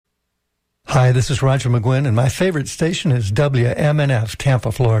Hi, this is Roger McGuinn, and my favorite station is WMNF,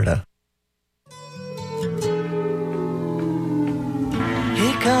 Tampa, Florida. Here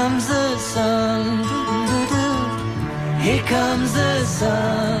comes the sun, doo-doo-doo. Here comes the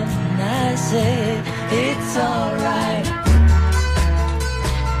sun, I say it's all right.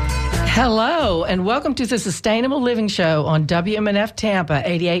 Hello, and welcome to the Sustainable Living Show on WMNF Tampa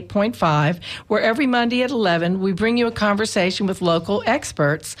 88.5, where every Monday at 11, we bring you a conversation with local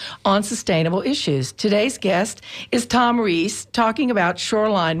experts on sustainable issues. Today's guest is Tom Reese, talking about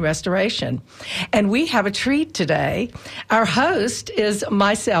shoreline restoration. And we have a treat today. Our host is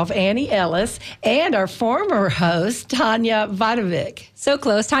myself, Annie Ellis, and our former host, Tanya Vidovic. So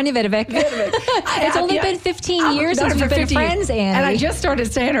close, Tanya Vidovic. It's only been 15 years since we've been friends, Annie. And I just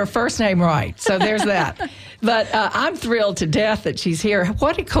started saying her first name right, so there's that. But I'm thrilled to death that she's here.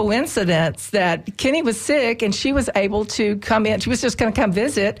 What a coincidence that Kenny was sick and she was able to come in. She was just going to come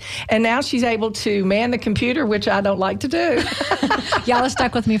visit, and now she's able to man the computer, which I don't like to do. Y'all are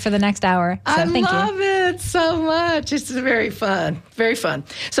stuck with me for the next hour, so thank you. I love it so much. It's very fun, very fun.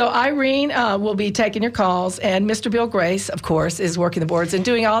 So Irene will be taking your calls, and Mr. Bill Grace, of course, is working the boards and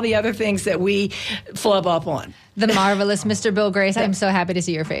doing all the other things that we flub up on. The marvelous Mr. Bill Grace. I'm so happy to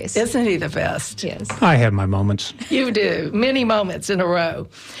see your face. Isn't he the best? Yes. I have my moments. You do. Many moments in a row.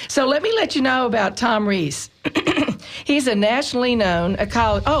 So let me let you know about Tom Reese. He's a nationally known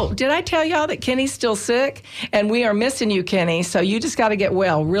ecologist. Oh, did I tell y'all that Kenny's still sick? And we are missing you, Kenny, so you just got to get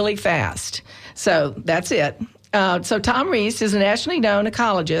well really fast. So that's it. So Tom Reese is a nationally known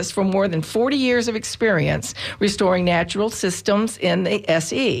ecologist for more than 40 years of experience restoring natural systems in the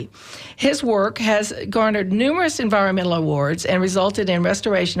SE. His work has garnered numerous environmental awards and resulted in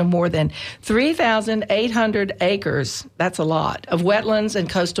restoration of more than 3,800 acres, that's a lot, of wetlands and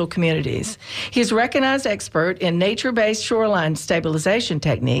coastal communities. He's a recognized expert in nature-based shoreline stabilization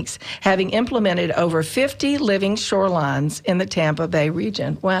techniques, having implemented over 50 living shorelines in the Tampa Bay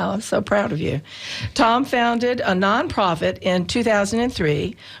region. Wow, I'm so proud of you. Tom founded a nonprofit in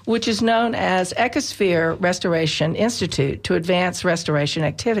 2003, which is known as Ecosphere Restoration Institute, to advance restoration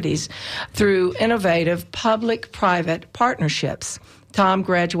activities through innovative public-private partnerships. Tom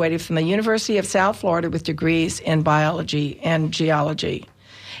graduated from the University of South Florida with degrees in biology and geology.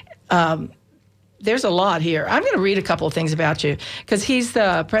 There's a lot here. I'm going to read a couple of things about you, because he's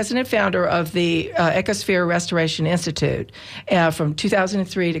the president founder of the Ecosphere Restoration Institute from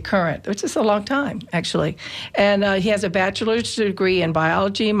 2003 to current, which is a long time, actually. And he has a bachelor's degree in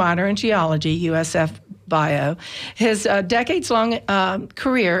biology, minor in geology, USF Bio. His decades-long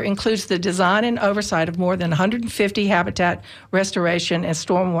career includes the design and oversight of more than 150 habitat restoration and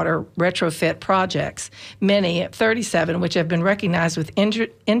stormwater retrofit projects, many, 37, which have been recognized with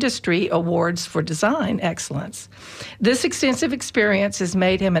industry awards for design excellence. This extensive experience has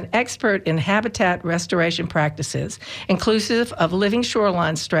made him an expert in habitat restoration practices, inclusive of living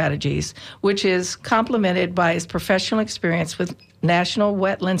shoreline strategies, which is complemented by his professional experience with national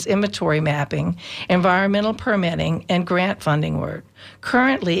wetlands inventory mapping, environmental permitting, and grant funding work.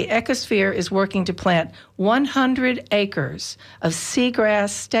 Currently, Ecosphere is working to plant 100 acres of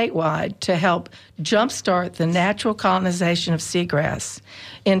seagrass statewide to help jumpstart the natural colonization of seagrass.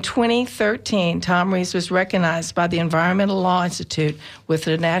 In 2013, Tom Reese was recognized by the Environmental Law Institute with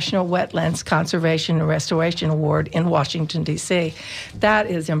the National Wetlands Conservation and Restoration Award in Washington, D.C. That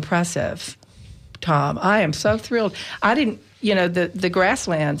is impressive, Tom. I am so thrilled. The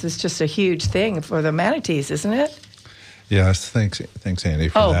grasslands is just a huge thing for the manatees, isn't it? Yes, thanks, Andy,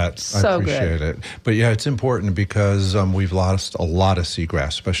 for that. So I appreciate it. But yeah, it's important because we've lost a lot of seagrass,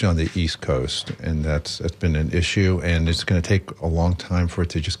 especially on the East Coast, and that's been an issue, and it's going to take a long time for it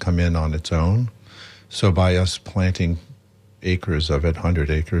to just come in on its own. So by us planting acres of it,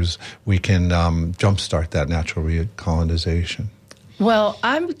 100 acres, we can jumpstart that natural recolonization. Well,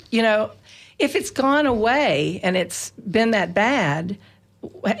 if it's gone away and it's been that bad,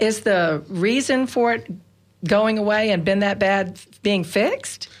 is the reason for it going away and been that bad being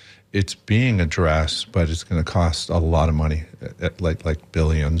fixed? It's being addressed, but it's going to cost a lot of money, like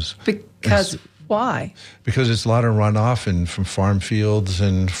billions. Because why? Because it's a lot of runoff and from farm fields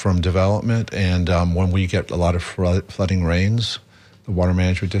and from development. And when we get a lot of flooding rains, the water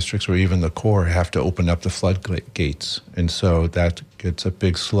management districts or even the Corps have to open up the floodgates. And so that gets a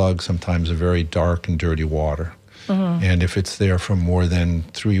big slug, sometimes a very dark and dirty water. Mm-hmm. And if it's there for more than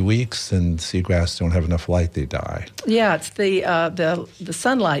 3 weeks, then seagrass don't have enough light, they die. Yeah, it's the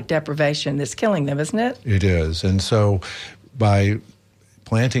sunlight deprivation that's killing them, isn't it? It is. And so by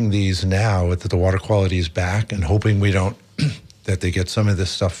planting these now that the water quality is back and hoping we don't, that they get some of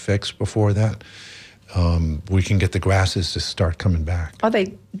this stuff fixed before that, we can get the grasses to start coming back. Are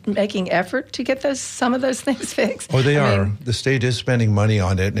they making effort to get some of those things fixed? Oh, they are. The state is spending money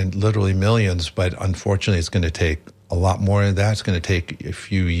on it, and literally millions, but unfortunately it's going to take a lot more than that. It's going to take a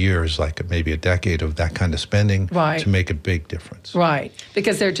few years, like maybe a decade of that kind of spending to make a big difference. Right,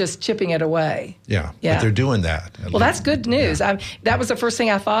 because they're just chipping it away. Yeah. But they're doing that. Well, that's good news. Yeah. That was the first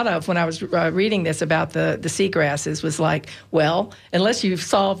thing I thought of when I was reading this about the seagrasses was like, well, unless you've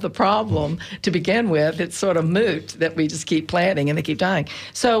solved the problem to begin with, it's sort of moot that we just keep planting and they keep dying.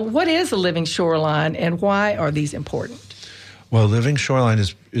 So what is a living shoreline and why are these important? Well, living shoreline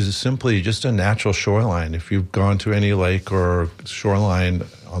is simply just a natural shoreline. If you've gone to any lake or shoreline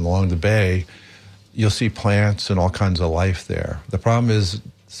along the bay, you'll see plants and all kinds of life there. The problem is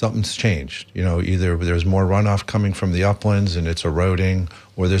something's changed. Either there's more runoff coming from the uplands and it's eroding,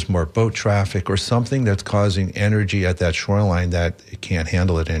 or there's more boat traffic, or something that's causing energy at that shoreline that it can't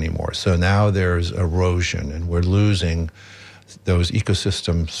handle it anymore. So now there's erosion, and we're losing those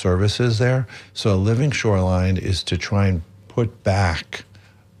ecosystem services there. So a living shoreline is to try and put back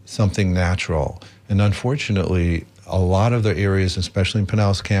something natural. And unfortunately, a lot of the areas, especially in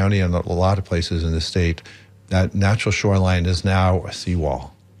Pinellas County and a lot of places in the state, that natural shoreline is now a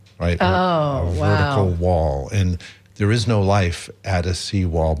seawall, right? Oh, a vertical wall. And there is no life at a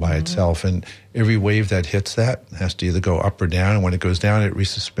seawall by itself. And every wave that hits that has to either go up or down. And when it goes down, it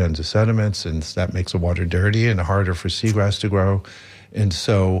resuspends the sediments, and that makes the water dirty and harder for seagrass to grow. And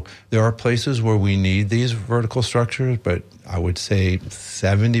so there are places where we need these vertical structures, but I would say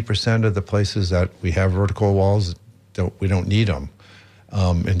 70% of the places that we have vertical walls, we don't need them.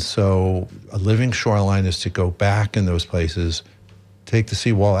 And so a living shoreline is to go back in those places, take the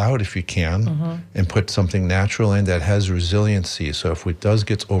seawall out if you can, and put something natural in that has resiliency. So if it does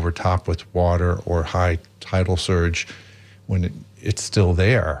get overtopped with water or high tidal surge, when it's still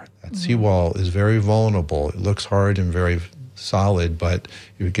there, that seawall is very vulnerable. It looks hard and very solid, but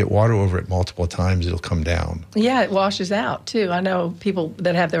if you get water over it multiple times, it'll come down. Yeah, it washes out too. I know people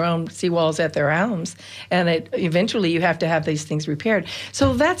that have their own seawalls at their homes, and eventually you have to have these things repaired.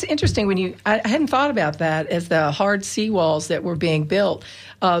 So that's interesting. I hadn't thought about that as the hard seawalls that were being built.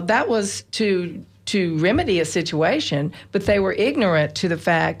 That was to remedy a situation, but they were ignorant to the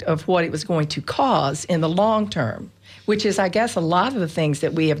fact of what it was going to cause in the long term, which is, I guess, a lot of the things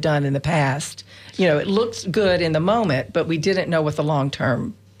that we have done in the past. It looks good in the moment, but we didn't know what the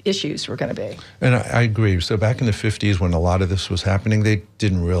long-term issues were going to be. And I agree. So back in the 50s, when a lot of this was happening, they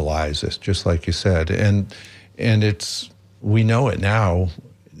didn't realize this, just like you said. And we know it now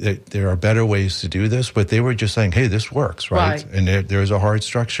that there are better ways to do this, but they were just saying, hey, this works, right? And there's a hard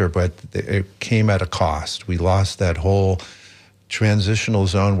structure, but it came at a cost. We lost that whole transitional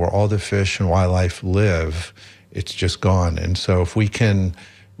zone where all the fish and wildlife live. It's just gone. And so if we can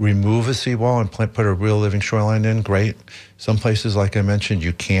remove a seawall and put a real living shoreline in, great. Some places, like I mentioned,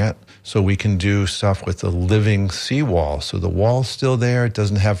 you can't. So we can do stuff with a living seawall. So the wall's still there. It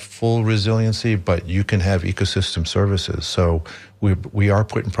doesn't have full resiliency, but you can have ecosystem services. So we are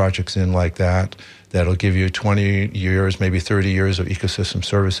putting projects in like that that'll give you 20 years, maybe 30 years of ecosystem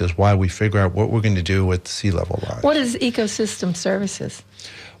services while we figure out what we're going to do with sea level rise. What is ecosystem services?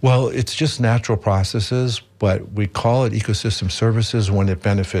 Well, it's just natural processes, but we call it ecosystem services when it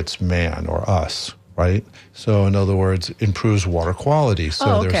benefits man or us, right? So in other words, improves water quality.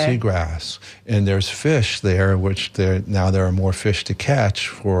 So there's seagrass, and there's fish there, which now there are more fish to catch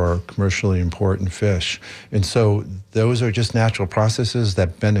for commercially important fish. And so those are just natural processes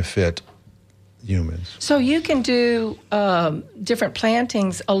that benefit humans. So you can do different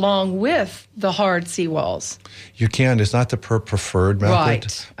plantings along with the hard seawalls. You can. It's not the preferred method.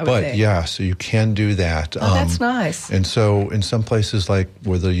 Right, I would but think. Yeah, so you can do that. Oh, that's nice. And so in some places like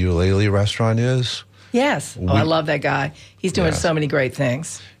where the Eulalie restaurant is. Yes. I love that guy. He's doing so many great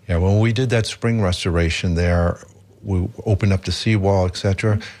things. Yeah, when we did that spring restoration there, we opened up the seawall, et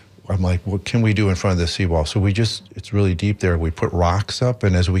cetera. I'm like, what can we do in front of the seawall? So it's really deep there. We put rocks up,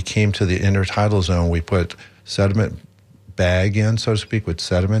 and as we came to the intertidal zone, we put sediment bag in, so to speak, with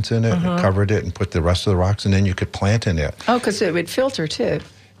sediments in it, and covered it, and put the rest of the rocks, and then you could plant in it. Oh, because it would filter, too.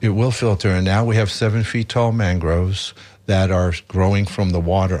 It will filter, and now we have 7 feet tall mangroves that are growing from the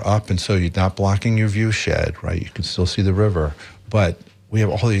water up, and so you're not blocking your view shed, right? You can still see the river, but we have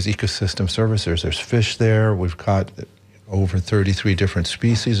all these ecosystem services. There's fish there. We've caught over 33 different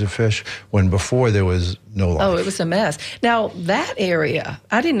species of fish, when before there was no life. Oh, it was a mess. Now, that area,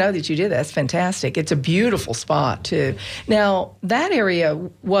 I didn't know that you did that. That's fantastic. It's a beautiful spot, too. Now, that area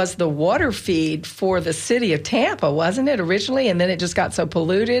was the water feed for the city of Tampa, wasn't it, originally? And then it just got so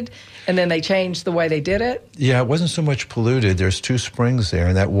polluted, and then they changed the way they did it? Yeah, it wasn't so much polluted. There's 2 springs there,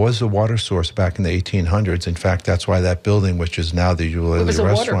 and that was the water source back in the 1800s. In fact, that's why that building, which is now the Eulalie It was a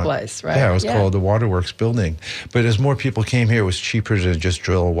restaurant. water place, right? Yeah, it was called the Waterworks Building. But as more people came here, it was cheaper to just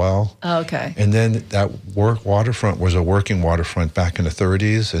drill a well. Oh, okay. And then that waterfront was a working waterfront back in the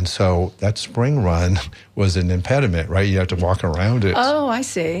 30s, and so that spring run was an impediment, right? You had to walk around it. Oh, I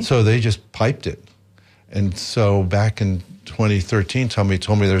see. So they just piped it. And so back in 2013, told me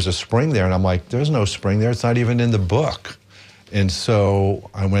there's a spring there, and I'm like, there's no spring there. It's not even in the book. And so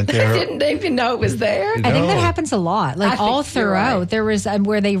I went there. Didn't even know it was there? I think that happens a lot. Like all think you're throughout, right. there was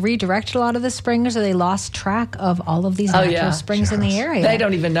where they redirected a lot of the springs, or they lost track of all of these natural springs in the area. They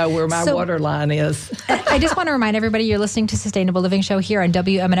don't even know where my water line is. I just want to remind everybody you're listening to Sustainable Living Show here on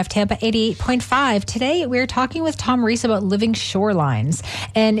WMNF Tampa 88.5. Today, we're talking with Tom Reese about living shorelines.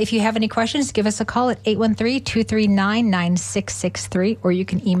 And if you have any questions, give us a call at 813-239-9663, or you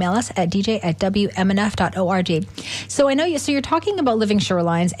can email us at dj@wmnf.org. So I know you're talking about living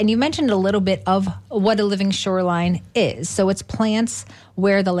shorelines, and you mentioned a little bit of what a living shoreline is. So it's plants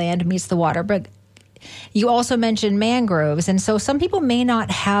where the land meets the water, but you also mentioned mangroves, and so some people may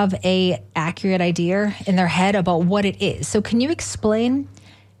not have a accurate idea in their head about what it is. So can you explain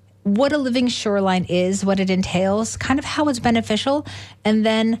what a living shoreline is, what it entails, kind of how it's beneficial, and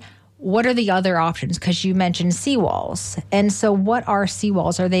then what are the other options? Because you mentioned seawalls. And so what are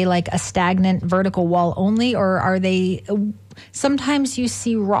seawalls? Are they like a stagnant vertical wall only, or are they... Sometimes you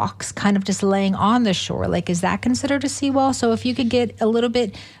see rocks kind of just laying on the shore. Like, is that considered a seawall? So if you could get a little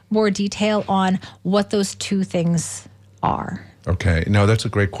bit more detail on what those two things are. Okay. No, that's a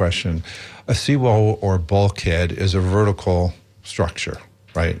great question. A seawall or bulkhead is a vertical structure,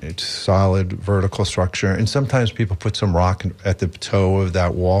 right? It's solid vertical structure. And sometimes people put some rock at the toe of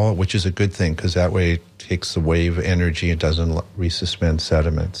that wall, which is a good thing because that way it takes the wave energy and doesn't resuspend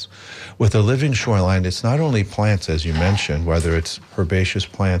sediments. With a living shoreline, it's not only plants, as you mentioned, whether it's herbaceous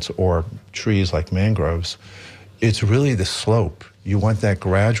plants or trees like mangroves, it's really the slope. You want that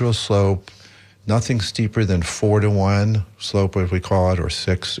gradual slope, nothing steeper than 4-to-1 slope, as we call it, or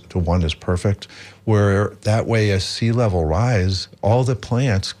 6-to-1 is perfect, where that way as sea level rise, all the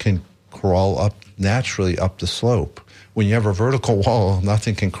plants can crawl up naturally up the slope. When you have a vertical wall,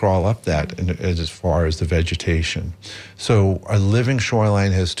 nothing can crawl up that as far as the vegetation. So a living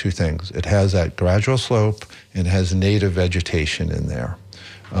shoreline has 2 things. It has that gradual slope and it has native vegetation in there.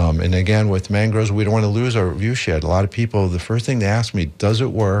 And again, with mangroves, we don't want to lose our view shed. A lot of people, the first thing they ask me, does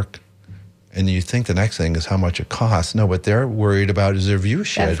it work? And you think the next thing is how much it costs. No, what they're worried about is their view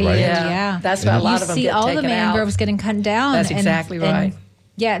shed, right? Yeah. That's why a lot of them get get taken out. You see all taken the mangroves out. getting cut down. That's exactly right.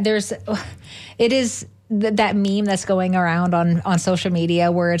 Yeah, it is that meme that's going around on social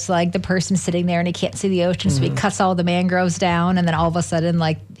media where it's like the person sitting there and he can't see the ocean, so he cuts all the mangroves down, and then all of a sudden,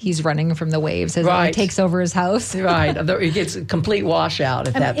 like, he's running from the waves as it takes over his house. Right. It gets a complete washout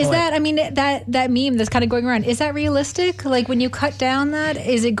at that point. That meme that's kind of going around, is that realistic? Like, when you cut down that,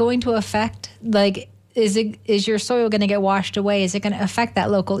 is it going to affect, like, is your soil going to get washed away? Is it going to affect that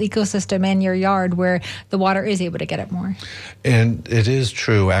local ecosystem in your yard where the water is able to get it more? And it is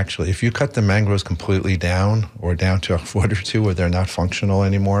true, actually. If you cut the mangroves completely down or down to a foot or 2 where they're not functional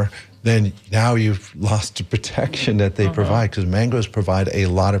anymore, then now you've lost the protection that they provide, because mangroves provide a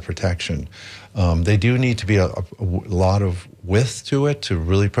lot of protection. They do need to be a lot of width to it to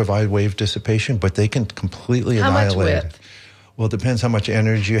really provide wave dissipation, but they can completely annihilate. How much width? Well, it depends how much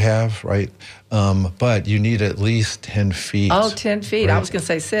energy you have, right? But you need at least 10 feet. Oh, 10 feet. Right? I was going to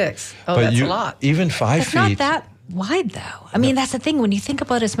say 6. Oh, but that's a lot. Even 5 it's feet. not that wide, though. I mean, that's the thing. When you think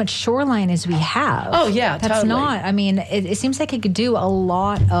about as much shoreline as we have. Oh, yeah, that's totally. not. I mean, it seems like it could do a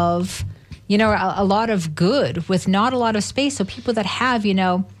lot of, a lot of good with not a lot of space. So people that have,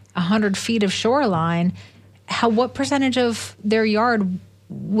 100 feet of shoreline, what percentage of their yard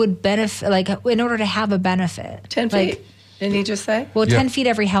would benefit, like, in order to have a benefit? 10 feet. Didn't you just say? Well, 10 feet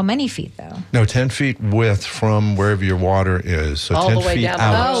every how many feet, though? No, 10 feet width from wherever your water is. So all 10 the way feet down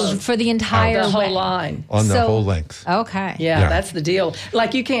out. Oh, for the entire the whole way. line. On the whole length. Okay. Yeah, that's the deal.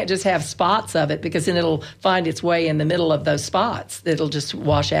 Like, you can't just have spots of it, because then it'll find its way in the middle of those spots. It'll just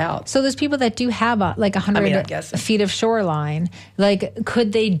wash out. So there's people that do have 100 feet of shoreline. Like,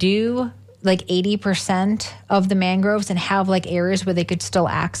 could they do like 80% of the mangroves and have like areas where they could still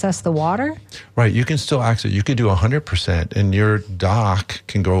access the water? Right, you can still access. You could do 100%, and your dock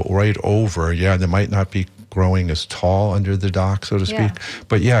can go right over. Yeah, there might not be growing as tall under the dock, so to speak. Yeah.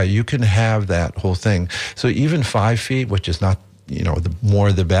 But yeah, you can have that whole thing. So even 5 feet, which is not, the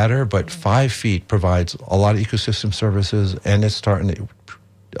more the better, but 5 feet provides a lot of ecosystem services, and it's starting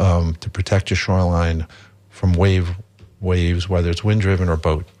to protect your shoreline from waves, whether it's wind-driven or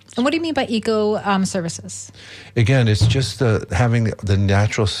boat. And what do you mean by eco services? Again, it's just having the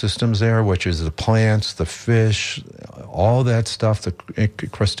natural systems there, which is the plants, the fish, all that stuff, the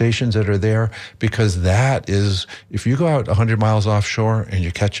crustaceans that are there, because that is, if you go out 100 miles offshore and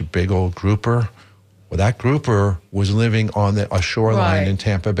you catch a big old grouper, well, that grouper was living on a shoreline in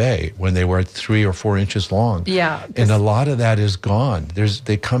Tampa Bay when they were 3 or 4 inches long. Yeah. And a lot of that is gone.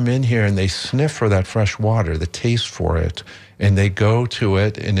 They come in here and they sniff for that fresh water, the taste for it, and they go to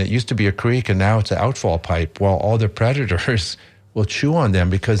it. And it used to be a creek, and now it's an outfall pipe. Well, all the predators will chew on them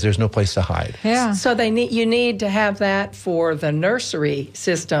because there's no place to hide. Yeah. So you need to have that for the nursery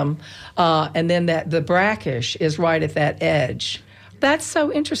system, and then the brackish is right at that edge. That's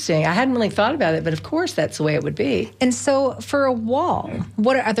so interesting. I hadn't really thought about it, but of course that's the way it would be. And so for a wall,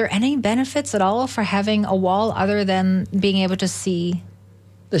 are there any benefits at all for having a wall other than being able to see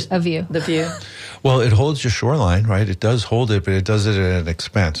a view? The view. Well, it holds your shoreline, right? It does hold it, but it does it at an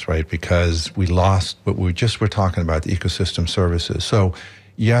expense, right? Because we lost what we just were talking about, the ecosystem services. So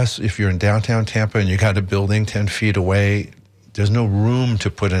yes, if you're in downtown Tampa and you got a building 10 feet away, there's no room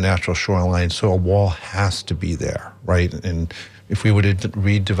to put a natural shoreline, so a wall has to be there, right? And if we would have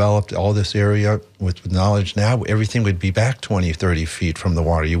redeveloped all this area with knowledge now, everything would be back 20, 30 feet from the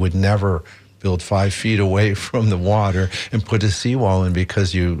water. You would never build 5 feet away from the water and put a seawall in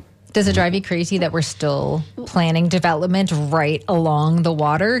because you... Does it drive you crazy that we're still planning development right along the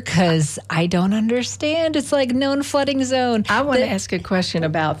water? Because I don't understand. It's like known flooding zone. I want to ask a question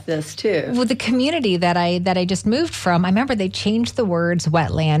about this too. With the community that I just moved from, I remember they changed the words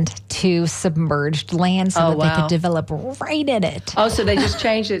wetland to submerged land so that they could develop right in it. Oh, so they just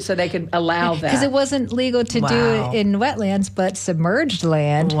changed it so they could allow that. Because it wasn't legal to do it in wetlands, but submerged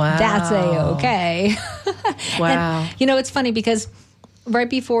land, that's A-okay. Wow. And, it's funny because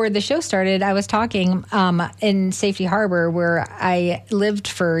right before the show started, I was talking in Safety Harbor, where I lived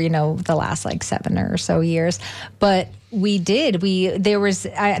for, the last 7 or so years. But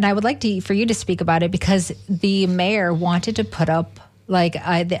I would like for you to speak about it, because the mayor wanted to put up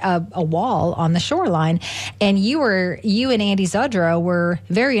a wall on the shoreline, and you and Andy Zudra were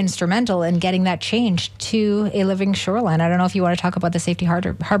very instrumental in getting that changed to a living shoreline. I don't know if you want to talk about the Safety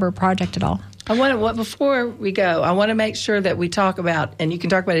Harbor project at all. Before we go, I want to make sure that we talk about, and you can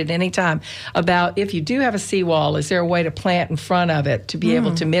talk about it any time, about if you do have a seawall, is there a way to plant in front of it to be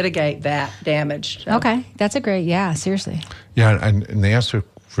able to mitigate that damage? Okay, that's seriously. Yeah, and the answer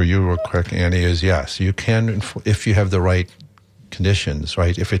for you real quick, Annie, is yes. You can, if you have the right conditions,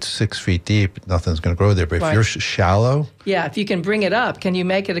 right? If it's 6 feet deep, nothing's going to grow there. But if you're shallow... Yeah, if you can bring it up, can you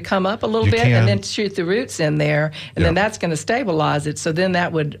make it come up a little bit and then shoot the roots in there, and then that's going to stabilize it, so then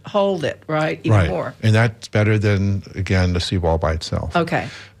that would hold it, right, even more. And that's better than, again, the seawall by itself. Okay.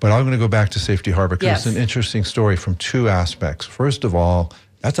 But I'm going to go back to Safety Harbor because it's an interesting story from 2 aspects. First of all,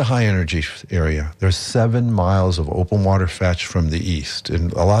 that's a high-energy area. There's 7 miles of open water fetch from the east.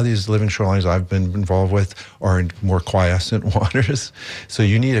 And a lot of these living shorelines I've been involved with are in more quiescent waters. So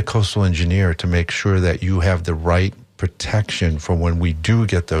you need a coastal engineer to make sure that you have the right protection for when we do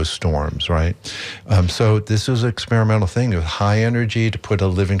get those storms, right? So this was an experimental thing. It was high energy to put a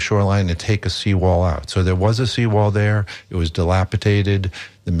living shoreline and take a seawall out. So there was a seawall there. It was dilapidated.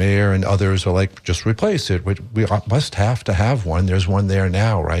 The mayor and others are like, just replace it. We must have to have one. There's one there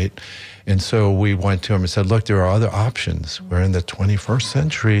now, right? And so we went to him and said, look, there are other options. We're in the 21st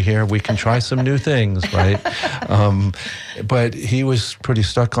century here. We can try some new things, right? But he was pretty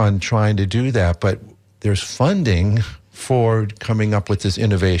stuck on trying to do that. But there's funding for coming up with this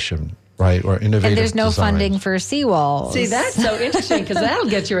innovation, right? Or innovative And there's no design. funding for seawalls. See, that's so interesting, because that'll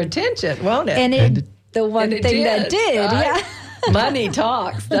get your attention, won't it? And the one thing that did, right? Money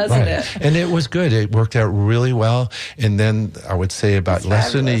talks, doesn't it? And it was good. It worked out really well. And then I would say about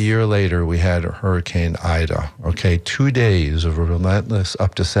less than a year later, we had Hurricane Ida. Okay, 2 days of relentless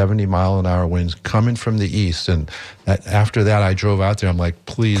up to 70-mile-an-hour winds coming from the east. And after that, I drove out there. I'm like,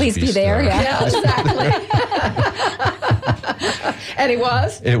 please be there. Yeah, exactly. And it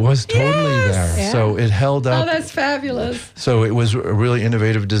was? It was totally there. Yeah. So it held up. Oh, that's fabulous. So it was a really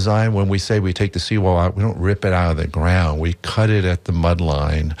innovative design. When we say we take the seawall out, we don't rip it out of the ground. We cut it at the mud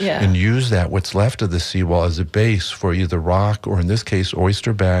line and use what's left of the seawall, as a base for either rock or, in this case,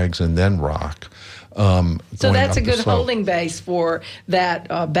 oyster bags and then rock. So going that's up a the good slope. holding base for that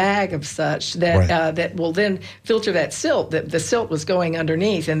bag of such that Right. that will then filter that silt. The silt was going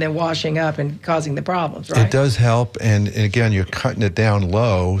underneath and then washing up and causing the problems, right? It does help, and again, you're cutting it down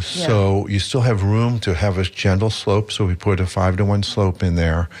low, so you still have room to have a gentle slope. So we put a 5-to-1 slope in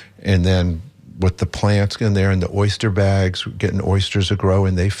there, and then with the plants in there and the oyster bags, getting oysters to grow,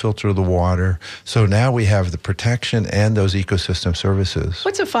 and they filter the water. So now we have the protection and those ecosystem services.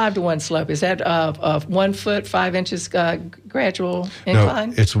 What's a 5-to-1 slope? Is that of 1 foot, 5 inches gradual No,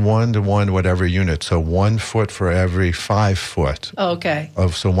 incline? it's 1-to-1 whatever unit. So 1 foot for every 5 foot. Oh, okay.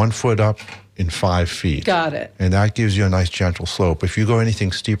 So 1 foot up in 5 feet. Got it. And that gives you a nice gentle slope. If you go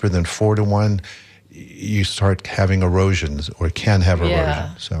anything steeper than 4-to-1, you start having erosions or can have erosion.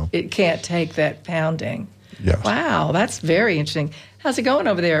 Yeah. So It can't take that pounding. Yes. Wow, that's very interesting. How's it going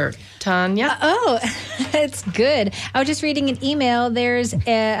over there, Tanya? Oh, it's good. I was just reading an email. There's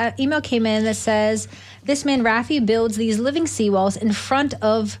an email came in that says, this man, Rafi, builds these living seawalls in front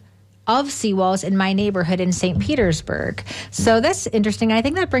of seawalls in my neighborhood in St. Petersburg. So that's interesting. I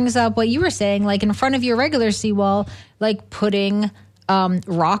think that brings up what you were saying, like in front of your regular seawall, like putting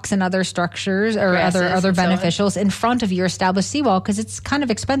rocks and other structures or Grasses other and so on. beneficials in front of your established seawall, because it's kind of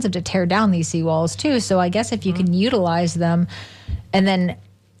expensive to tear down these seawalls too. So I guess if you can utilize them, and then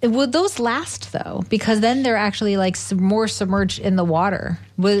would those last though? Because then they're actually like more submerged in the water.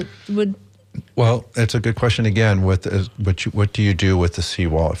 Would Well, it's a good question again. What do you do with the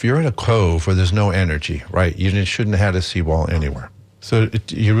seawall? If you're in a cove where there's no energy, right? You shouldn't have had a seawall anywhere. So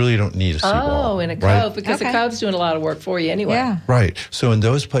you really don't need a seawall. Oh, in a cove, right? because Okay. the cove's doing a lot of work for you anyway. yeah. Right. So in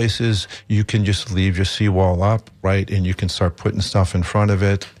those places, you can just leave your seawall up, right? And you can start putting stuff in front of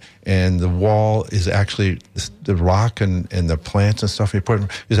it. And the wall is actually, the rock and the plants and stuff you put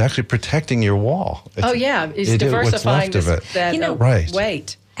is actually protecting your wall. Oh, yeah. It's what's diversifying left of it. that You know- Right.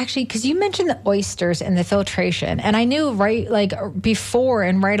 weight. Actually, because you mentioned the oysters and the filtration, and I knew before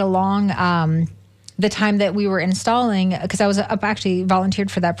and right along the time that we were installing, because I was up actually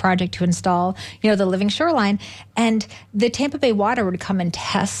volunteered for that project to install, the living shoreline, and the Tampa Bay Water would come and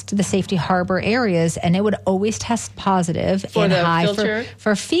test the safety harbor areas, and it would always test positive For and the high filter?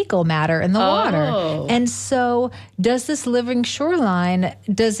 for fecal matter in the water. And so, does this living shoreline,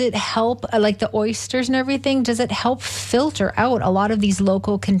 does it help, like the oysters and everything, does it help filter out a lot of these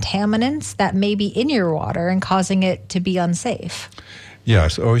local contaminants that may be in your water and causing it to be unsafe?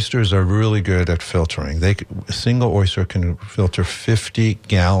 Yes, oysters are really good at filtering. A single oyster can filter 50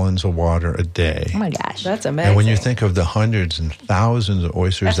 gallons of water a day. Oh my gosh. That's amazing. And when you think of the hundreds and thousands of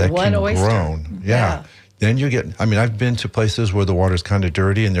oysters That's that one can oyster. grow, Yeah. then you get, I've been to places where the water's kind of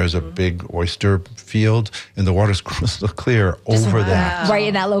dirty and there's a big oyster field and the water's crystal clear over that. Right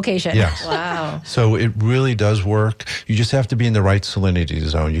in that location. Yes. Wow. So it really does work. You just have to be in the right salinity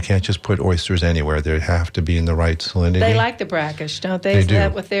zone. You can't just put oysters anywhere. They have to be in the right salinity. They like the brackish, don't they? They Is do.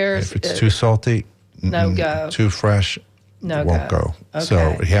 that what theirs? If it's too salty, no go. Too fresh, No won't go. go. So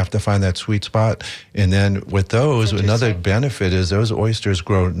Okay. you have to find that sweet spot. And then with those, another Interesting. benefit is those oysters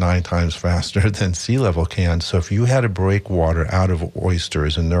grow 9 times faster than sea level can. So if you had to break water out of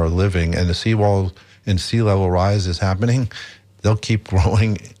oysters and they're living and the seawall and sea level rise is happening, they'll keep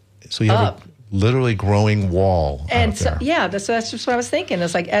growing. So you have Up. a literally growing wall And out so, there. yeah, that's just what I was thinking.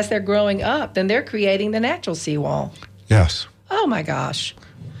 It's like as they're growing up, then they're creating the natural seawall. Yes. Oh my gosh.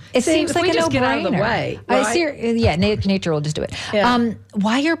 It See, seems if like we a just no-brainer. get out of the way, right? Nature will just do it. Yeah.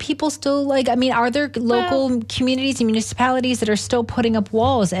 Why are people still are there local communities and municipalities that are still putting up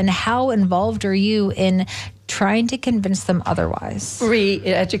walls? And how involved are you in trying to convince them otherwise?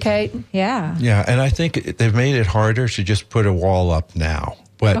 Re-educate. Yeah. Yeah, and I think they've made it harder to just put a wall up now.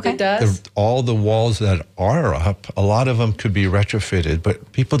 But Okay. It does? all the walls that are up, a lot of them could be retrofitted,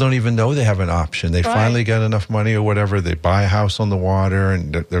 but people don't even know they have an option. They Right. finally get enough money or whatever. They buy a house on the water,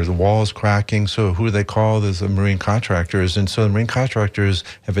 and there's walls cracking. So who do they call? There's the marine contractors. And so the marine contractors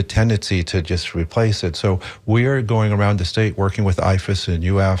have a tendency to just replace it. So we are going around the state working with IFAS and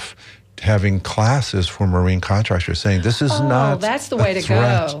UF, having classes for marine contractors saying this is not that's the way a to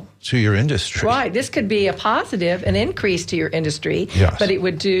threat go. to your industry. Right. This could be a positive, an increase to your industry, Yes. but it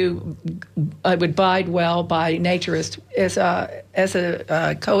would bide well by nature as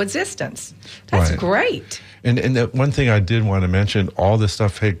a coexistence. That's Right. great. And the one thing I did want to mention, all this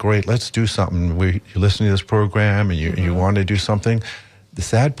stuff, hey, great, let's do something. You're listening to this program and you want to do something. The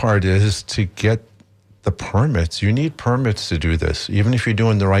sad part is to get the permits. You need permits to do this, even if you're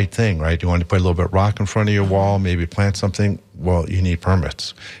doing the right thing, right? You want to put a little bit of rock in front of your wall, maybe plant something. Well, you need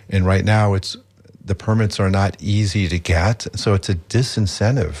permits. And right now, the permits are not easy to get, so it's a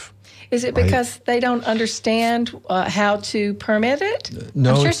disincentive. Is it Right. because they don't understand how to permit it?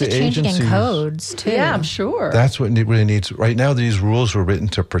 No, I'm sure it's it's the changing in agencies. codes too. Yeah, I'm sure. That's what really needs. Right now, these rules were written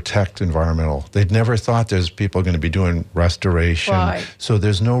to protect environmental. They'd never thought there's people going to be doing restoration. Right. So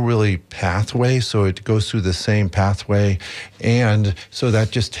there's no really pathway. So it goes through the same pathway. And so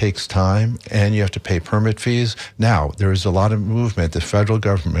that just takes time, and you have to pay permit fees. Now, there is a lot of movement. The federal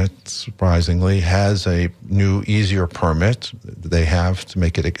government, surprisingly, has a new, easier permit they have to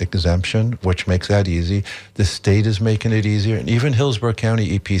make it exemption, which makes that easy. The state is making it easier. And even Hillsborough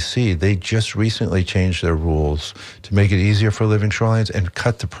County EPC, they just recently changed their rules to make it easier for living shorelines and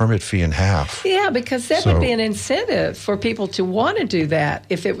cut the permit fee in half. Yeah, because that So- would be an incentive for people to want to do that.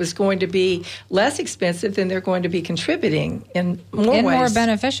 If it was going to be less expensive, then they're going to be contributing in more And ways. more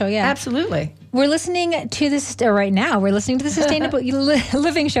beneficial, yeah. Absolutely. We're listening to this right now. We're listening to the Sustainable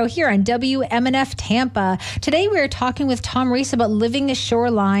Living Show here on WMNF Tampa. Today we are talking with Tom Reese about living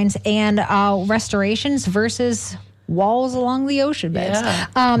shorelines and restorations versus walls along the ocean beds. Yeah.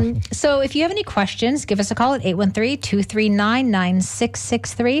 So if you have any questions, give us a call at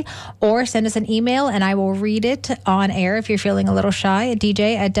 813-239-9663 or send us an email and I will read it on air if you're feeling a little shy at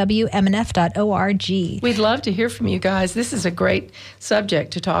dj@wmnf.org. We'd love to hear from you guys. This is a great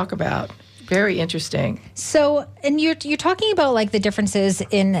subject to talk about. Very interesting. So, and you're talking about like the differences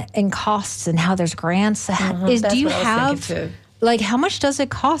in costs and how there's grants. That's Do you what I was have thinking, too. like how much does it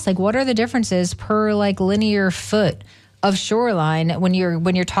cost? Like what are the differences per like linear foot of shoreline when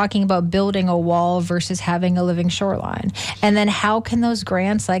you're talking about building a wall versus having a living shoreline? And then how can those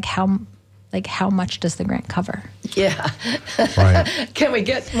grants how much does the grant cover? Yeah. Right. Can we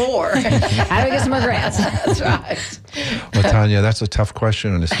get more? How do we get some more grants? That's right. Well, Tanya, that's a tough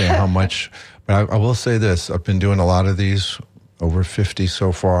question to understand how much. But I will say this. I've been doing a lot of these, over 50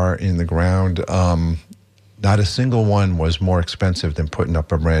 so far in the ground. Not a single one was more expensive than putting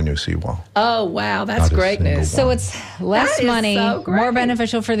up a brand new seawall. Oh, wow. That's Not a great single news. one. So it's less That is money, so great. more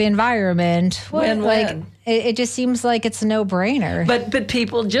beneficial for the environment. Win-win. Like it just seems like it's a no-brainer. But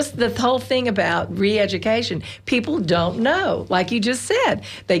people, just the whole thing about re-education, people don't know. Like you just said,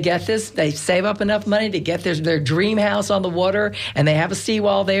 they get this, they save up enough money to get their dream house on the water, and they have a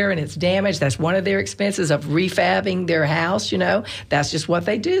seawall there, and it's damaged. That's one of their expenses of refabbing their house, That's just what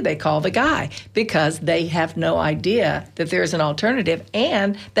they do. They call the guy because they have no idea that there's an alternative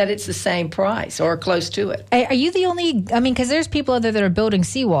and that it's the same price or close to it. Are you the only, because there's people out there that are building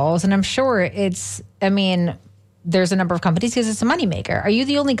seawalls, and I'm sure there's a number of companies because it's a moneymaker. Are you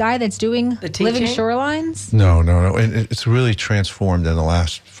the only guy that's doing living teaching? shorelines? No. And it's really transformed in the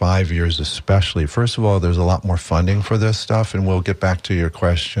last 5 years, especially. First of all, there's a lot more funding for this stuff, and we'll get back to your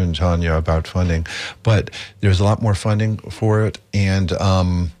question, Tanya, about funding. But there's a lot more funding for it, and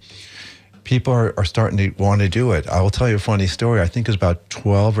people are starting to want to do it. I will tell you a funny story. I think it was about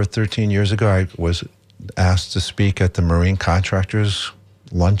 12 or 13 years ago, I was asked to speak at the Marine Contractors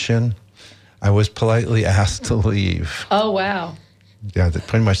Luncheon. I was politely asked to leave. Oh, wow. Yeah, that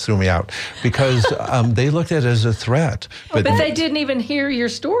pretty much threw me out because they looked at it as a threat. But they didn't even hear your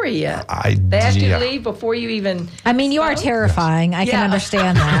story yet. They asked you to leave before you even... You are terrifying. I can Yeah.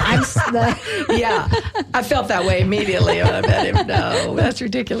 understand that. Yeah, I felt that way immediately when I met him. No, that's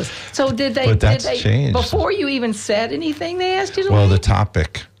ridiculous. So did they? But that's did they, changed. Before you even said anything, they asked you to Well, leave? the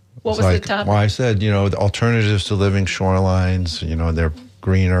topic. What It's was the topic? Well, I said, the alternatives to living shorelines, they're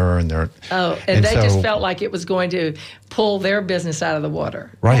greener and they're... Oh, and they just so- felt like it was going to pull their business out of the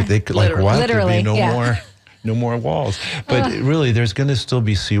water. Right, they could, Literally. what? There'd Literally, be no yeah. more walls. But really, there's going to still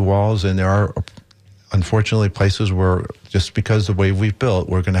be seawalls, and there are, unfortunately, places where, just because the way we've built,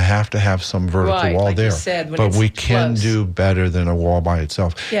 we're going to have some vertical Right, wall like you there. said, when but it's we can close. do better than a wall by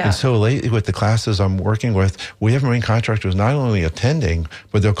itself. Yeah. And so lately, with the classes I'm working with, we have marine contractors not only attending,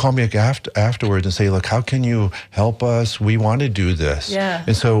 but they'll call me afterwards and say, look, how can you help us? We want to do this. Yeah.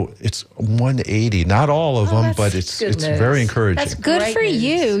 And so it's 180, not all of them, that's but it's good news. very encouraging. That's Good Great for news.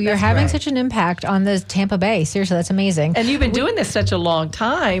 you. You're That's having right. such an impact on the Tampa Bay. Seriously, that's amazing. And you've been doing this such a long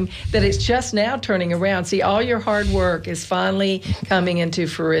time that it's just now turning around. See, all your hard work is finally coming into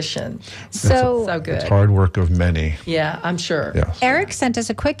fruition. So, So good. It's hard work of many. Yeah, I'm sure. Yes. Eric sent us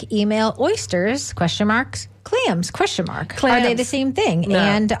a quick email. Oysters, ? Clams, ? Are they Clams. the same thing? No.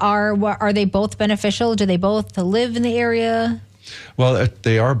 And are they both beneficial? Do they both live in the area? Well,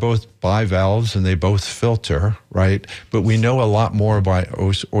 they are both bivalves and they both filter, right? But we know a lot more about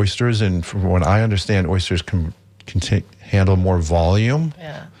oysters, and from what I understand, oysters can handle more volume.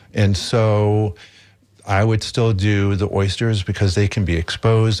 Yeah. And so I would still do the oysters because they can be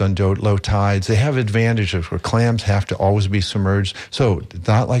exposed on low tides. They have advantages where clams have to always be submerged. So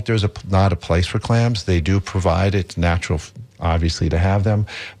not like there's not a place for clams. They do provide its natural obviously, to have them.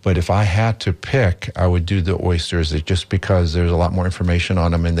 But if I had to pick, I would do the oysters just because there's a lot more information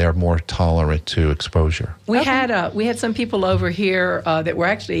on them and they're more tolerant to exposure. We had some people over here that were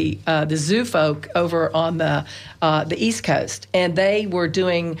actually the zoo folk over on the East Coast, and they were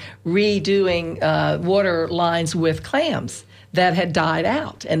redoing water lines with clams that had died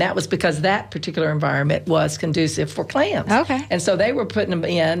out. And that was because that particular environment was conducive for clams. Okay. And so they were putting them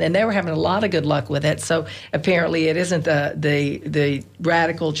in, and they were having a lot of good luck with it. So apparently it isn't the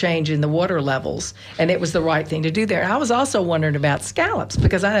radical change in the water levels, and it was the right thing to do there. I was also wondering about scallops,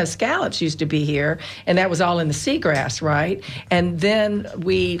 because I know scallops used to be here, and that was all in the seagrass, right? And then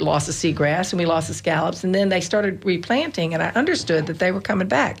we lost the seagrass, and we lost the scallops, and then they started replanting, and I understood that they were coming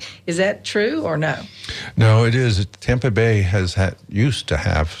back. Is that true or no? No, it is. Tampa Bay used to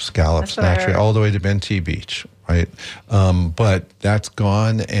have scallops naturally all the way to Bentee Beach, right? But that's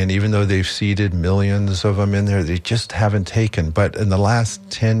gone, and even though they've seeded millions of them in there, they just haven't taken. But in the last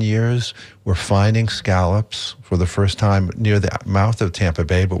 10 years, we're finding scallops for the first time near the mouth of Tampa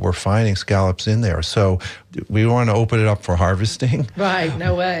Bay, but we're finding scallops in there. So we want to open it up for harvesting. Right,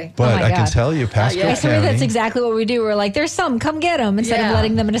 no way. But Oh I can tell you, Pasco I swear County... that's exactly what we do. We're like, there's some, come get them, instead of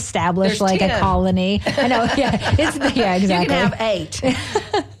letting them establish There's like 10. a colony. I know, yeah, exactly. You can have 8.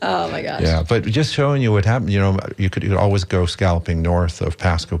 Oh, my gosh. Yeah, but just showing you what happened, you could always go scalloping north of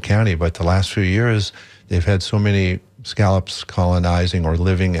Pasco County, but the last few years, they've had so many scallops colonizing or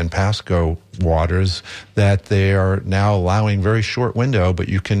living in Pasco waters that they are now allowing very short window, but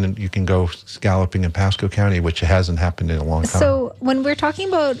you can go scalloping in Pasco County, which hasn't happened in a long time. So when we're talking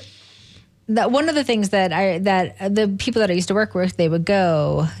about that, one of the things that the people that I used to work with, they would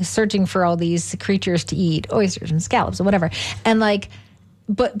go searching for all these creatures to eat, oysters and scallops or whatever, and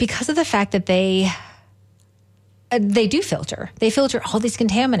but because of the fact that they do filter, they filter all these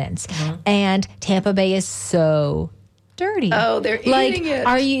contaminants, and Tampa Bay is so dirty. Oh, they're eating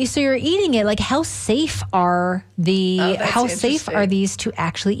it. So you're eating it. Like, how safe are how safe interesting. are these to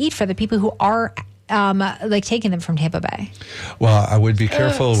actually eat for the people who are taking them from Tampa Bay? Well, I would be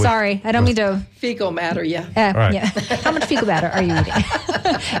careful. Sorry, I don't mean to. Fecal matter, yeah. Right. Yeah. How much fecal matter are you eating?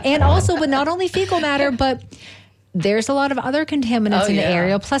 And also, but not only fecal matter, but there's a lot of other contaminants in the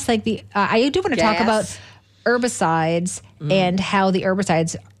area. Plus, I do want to talk about herbicides and how the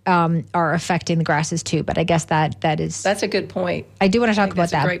herbicides are affecting the grasses too. But I guess that's a good point. I do want to talk about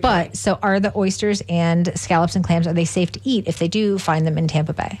that's a that. great But point. so are the oysters and scallops and clams, are they safe to eat if they do find them in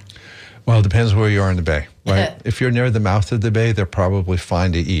Tampa Bay? Well, it depends where you are in the bay, right? If you're near the mouth of the bay, they're probably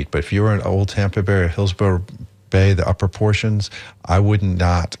fine to eat. But if you're in Old Tampa Bay or Hillsborough Bay, the upper portions, I would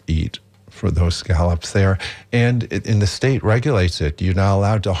not eat for those scallops there. And in the state regulates it. You're not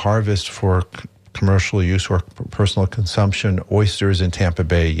allowed to harvest for commercial use or personal consumption oysters in Tampa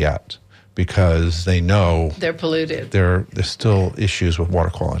Bay yet, because they know They're polluted. there's still issues with water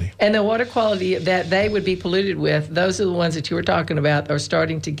quality. And the water quality that they would be polluted with, those are the ones that you were talking about, are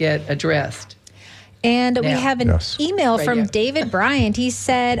starting to get addressed. And we have an email from Radio. David Bryant. He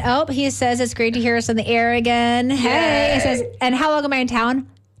says it's great to hear us on the air again. Hey, he says, and how long am I in town?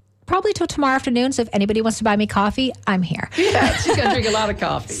 Probably till tomorrow afternoon. So if anybody wants to buy me coffee, I'm here. Yeah, she's going to drink a lot of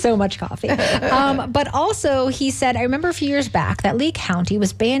coffee. So much coffee. But also, he said, I remember a few years back that Lee County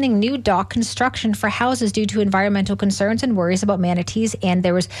was banning new dock construction for houses due to environmental concerns and worries about manatees. And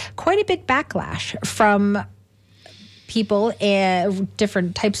there was quite a big backlash from people,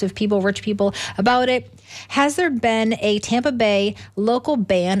 different types of people, rich people, about it. Has there been a Tampa Bay local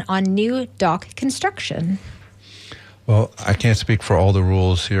ban on new dock construction? Well, I can't speak for all the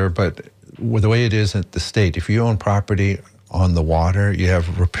rules here, but the way it is at the state, if you own property on the water, you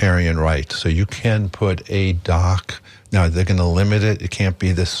have riparian rights. So you can put a dock. Now, they're going to limit it. It can't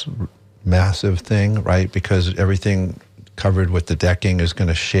be this massive thing, right? Because everything covered with the decking is going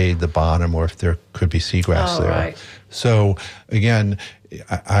to shade the bottom, or if there could be seagrass there. Right. So, again,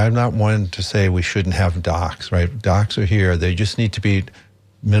 I'm not one to say we shouldn't have docks, right? Docks are here. They just need to be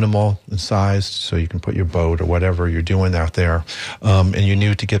minimal in size so you can put your boat or whatever you're doing out there. And you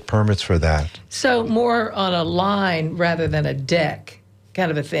need to get permits for that. So more on a line rather than a deck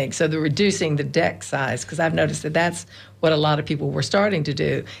kind of a thing. So they're reducing the deck size, because I've noticed that that's what a lot of people were starting to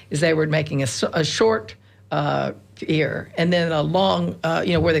do, is they were making a short pier and then a long,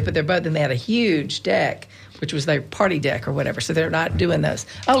 where they put their boat, then they had a huge deck, which was their party deck or whatever. So they're not doing those.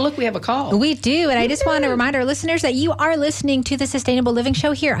 Oh, look, we have a call. We do. And I just want to remind our listeners that you are listening to the Sustainable Living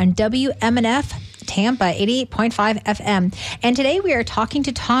Show here on WMNF Tampa 88.5 FM. And today we are talking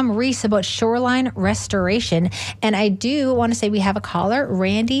to Tom Reese about shoreline restoration. And I do want to say we have a caller,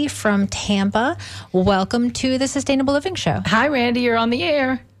 Randy from Tampa. Welcome to the Sustainable Living Show. Hi, Randy. You're on the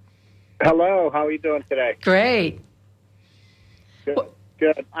air. Hello. How are you doing today? Great.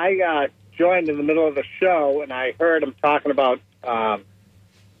 Good. I joined in the middle of the show, and I heard him talking about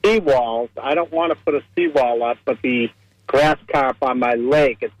seawalls. I don't want to put a seawall up, but the grass carp on my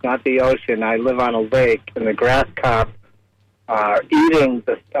lake, it's not the ocean. I live on a lake, and the grass carp are pulling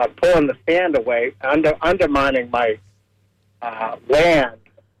the sand away, undermining my land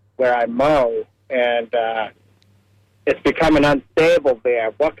where I mow, and it's becoming unstable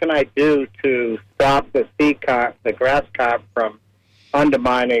there. What can I do to stop the grass carp from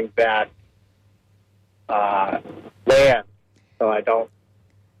undermining that land so I don't?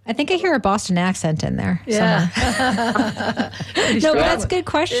 I think I hear a Boston accent in there. Yeah. No, but that's a good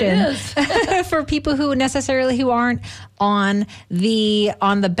question. It is. For people who aren't on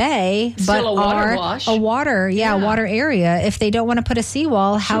the bay, but Still a water are wash. a water area. If they don't want to put a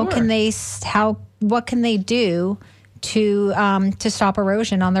seawall, Sure. what can they do to stop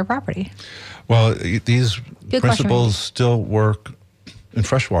erosion on their property? Well, these Good principles question. still work in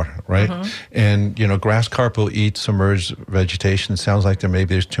freshwater, right? And, grass carp will eat submerged vegetation. It sounds like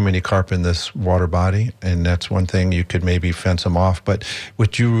there's too many carp in this water body, and that's one thing you could maybe fence them off. But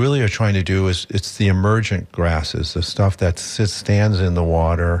what you really are trying to do is it's the emergent grasses, the stuff that stands in the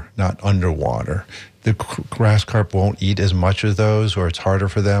water, not underwater. The grass carp won't eat as much of those, or it's harder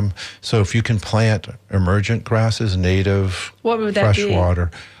for them. So if you can plant emergent grasses, native, What would that be?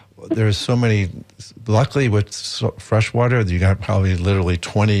 freshwater, there's so many. Luckily, with freshwater, you got probably literally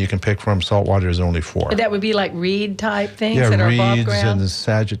 20 you can pick from. Saltwater is only 4. But that would be like reed type things Yeah, that are above reeds ground. and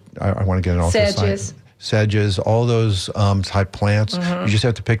the I want to get it off the Sedges. side. Sedges, all those type plants. You just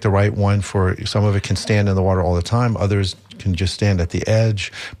have to pick the right one. For some of it can stand in the water all the time. Others can just stand at the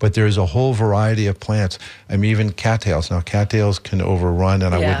edge. But there's a whole variety of plants. Even cattails. Now, cattails can overrun,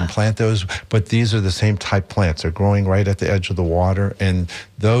 and I Yeah. wouldn't plant those. But these are the same type plants. They're growing right at the edge of the water, and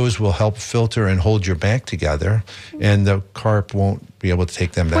those will help filter and hold your bank together, and the carp won't be able to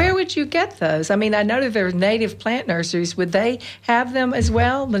take them down. Where would you get those? I know that there's native plant nurseries. Would they have them as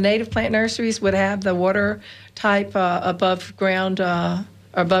well? The native plant nurseries would have the water type above ground,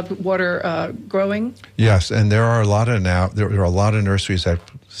 above water growing? Yes, and there are a lot of nurseries that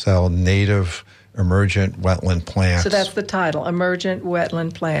sell native emergent wetland plants. So that's the title, emergent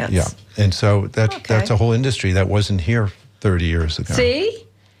wetland plants. Yeah, and so that's a whole industry that wasn't here 30 years ago. See?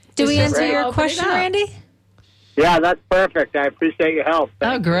 Do we Just answer your open it question, up. Randy? Yeah, that's perfect. I appreciate your help.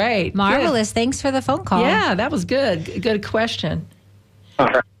 Oh, great. Marvelous. Thanks for the phone call. Good. Yeah, that was good. Good question. All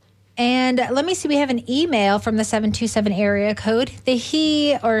right. And let me see, we have an email from the 727 area code.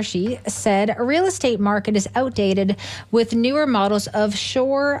 He or she said, a real estate market is outdated with newer models of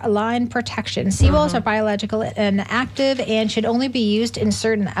shoreline protection. Seawalls are biological and active and should only be used in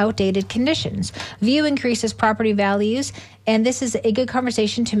certain outdated conditions. View increases property values, and this is a good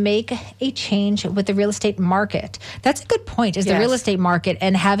conversation to make a change with the real estate market. That's a good point, is the real estate market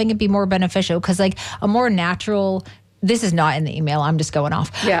and having it be more beneficial, because like a more natural... This is not in the email. I'm just going off.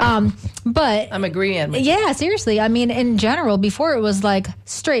 Yeah. But I'm agreeing with you. yeah, seriously. In general, before it was like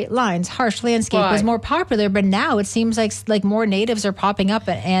straight lines, harsh landscape was Right. more popular, but now it seems like more natives are popping up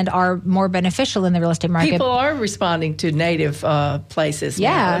and are more beneficial in the real estate market. People are responding to native places.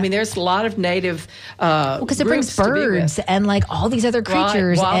 Yeah. now. There's a lot of native because it brings groups to be with. birds and like all these other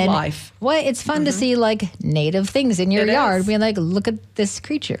creatures wildlife. and it's fun to see like native things in your It yard. is. Being like, look at this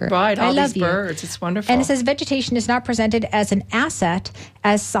creature. Right, I all love these you. birds. It's wonderful. And it says vegetation is not presented as an asset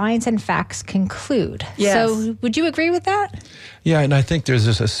as science and facts conclude. Yes. So would you agree with that? Yeah, and I think there's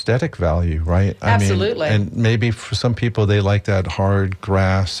this aesthetic value, right? Absolutely. And maybe for some people, they like that hard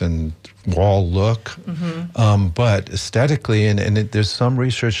grass and wall look. But aesthetically, there's some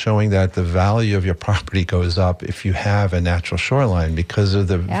research showing that the value of your property goes up if you have a natural shoreline because of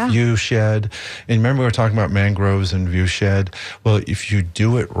the view shed. And remember we were talking about mangroves and view shed? Well, if you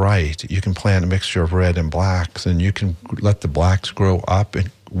do it right, you can plant a mixture of red and blacks, and you can let the blacks grow up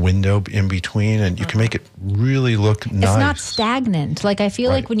and window in between, and you can make it really look nice. It's not stagnant. Like I feel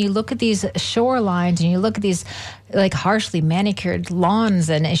like when you look at these shorelines and you look at these like harshly manicured lawns,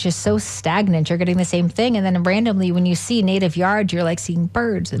 and it's just so stagnant. You're getting the same thing, and then randomly when you see native yards, you're like seeing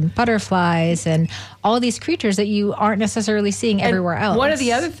birds and butterflies and all these creatures that you aren't necessarily seeing everywhere else. One of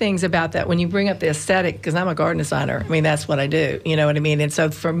the other things about that, when you bring up the aesthetic, because I'm a garden designer, that's what I do. You know what I mean? And so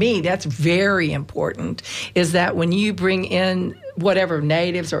for me, that's very important, is that when you bring in whatever,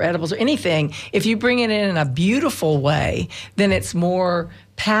 natives or edibles or anything, if you bring it in a beautiful way, then it's more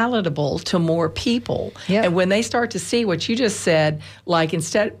palatable to more people. Yep. And when they start to see what you just said, like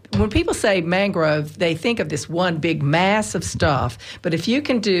when people say mangrove, they think of this one big mass of stuff. But if you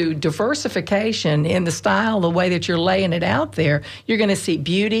can do diversification in the style, the way that you're laying it out there, you're going to see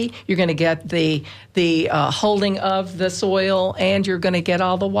beauty, you're going to get the holding of the soil, and you're going to get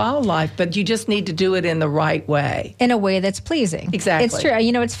all the wildlife. But you just need to do it in the right way. In a way that's pleasing. Exactly. It's true.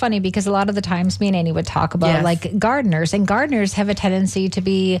 You know, it's funny because a lot of the times me and Annie would talk about like gardeners, and gardeners have a tendency to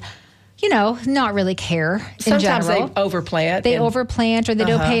be, you know, not really care in Sometimes general. they overplant. They overplant or they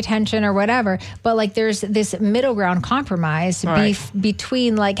don't pay attention or whatever. But like there's this middle ground compromise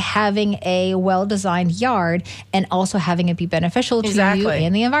between like having a well-designed yard and also having it be beneficial to you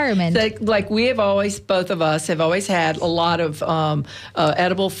and the environment. Like we have always, both of us have always had a lot of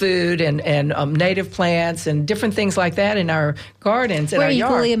edible food and native plants and different things like that in our gardens. We're our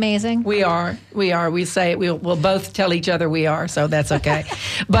equally yard. amazing. We are. We say it. We'll both tell each other we are, so that's okay.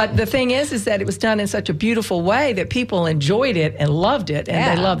 But the thing is that it was done in such a beautiful way that people enjoyed it and loved it,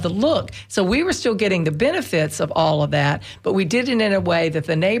 and they loved the look. So we were still getting the benefits of all of that, but we did it in a way that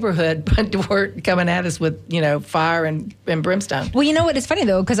the neighborhood weren't coming at us with, you know, fire and brimstone. Well, you know what? It's funny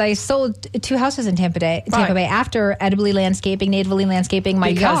though, because I sold 2 houses in Tampa Bay after edibly landscaping, natively landscaping my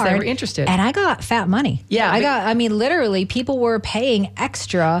because yard. They were interested, and I got fat money. Yeah, I mean, literally, people were paying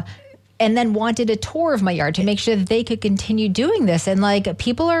extra. And then wanted a tour of my yard to make sure that they could continue doing this, and like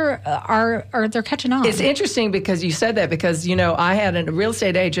people are they're catching on. It's interesting because you said that because you know I had a real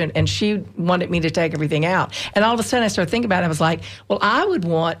estate agent and she wanted me to take everything out, and all of a sudden I started thinking about it. I was like, well, I would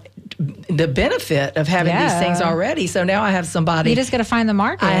want the benefit of having these things already. So now I have somebody. You just got to find the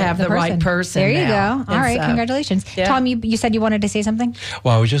market. I have the right person. There you now. go. All right, congratulations, Tom. You said you wanted to say something.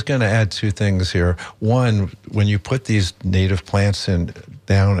 Well, I was just going to add 2 things here. One, when you put these native plants in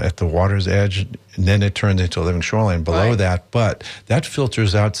down at the water's edge, and then it turns into a living shoreline below that. But that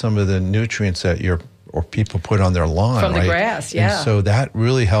filters out some of the nutrients that people put on their lawn from the grass. Yeah. And so that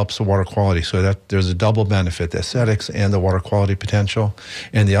really helps the water quality. So that there's a double benefit: the aesthetics and the water quality potential.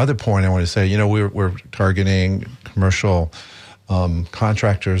 And the other point I want to say, you know, we're targeting commercial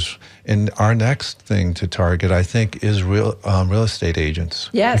contractors. And our next thing to target, I think, is real estate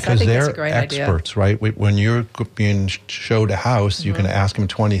agents. Yes, because I think they're that's a great experts, right? When you're being showed a house, you can ask them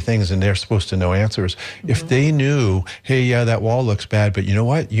 20 things, and they're supposed to know answers. If they knew, hey, yeah, that wall looks bad, but you know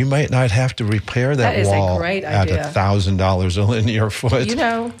what? You might not have to repair that wall a great at idea. $1,000 a linear foot. You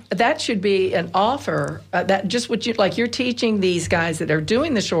know, that should be an offer. That just what you're teaching these guys that are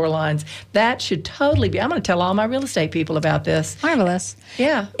doing the shorelines. That should totally be. I'm going to tell all my real estate people about this. Marvelous.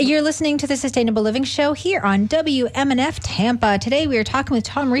 Yeah. You're listening to the Sustainable Living Show here on WMNF Tampa. Today we are talking with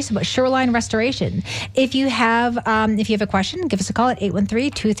Tom Reese about shoreline restoration. If you have a question, give us a call at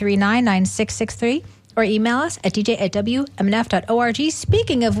 813-239-9663 or email us at dj@wmnf.org.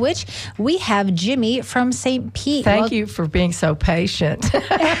 Speaking of which, we have Jimmy from St. Pete. Thank you for being so patient.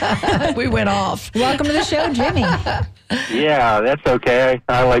 We went off. Welcome to the show, Jimmy. Yeah, that's okay.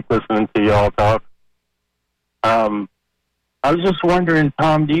 I like listening to y'all talk. I was just wondering,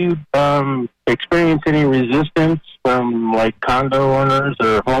 Tom, do you experience any resistance from like condo owners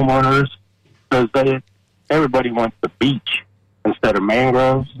or homeowners? Because everybody wants the beach instead of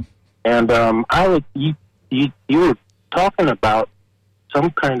mangroves. And you were talking about some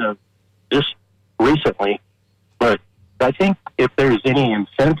kind of just recently, but I think if there's any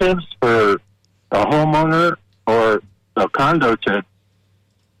incentives for a homeowner or a condo to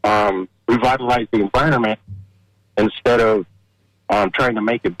revitalize the environment instead of trying to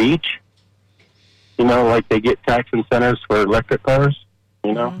make a beach, you know, like they get tax incentives for electric cars,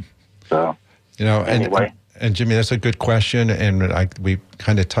 you know. So, you know, anyway. And Jimmy, that's a good question, and we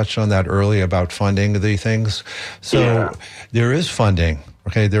kind of touched on that earlier about funding the things. So there is funding.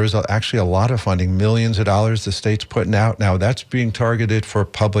 Okay, there is actually a lot of funding, millions of dollars the state's putting out. Now, that's being targeted for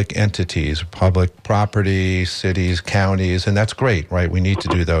public entities, public property, cities, counties, and that's great, right? We need to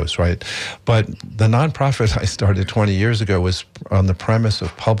do those, right? But the nonprofit I started 20 years ago was on the premise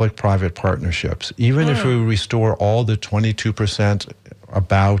of public-private partnerships. Even if we restore all the 22%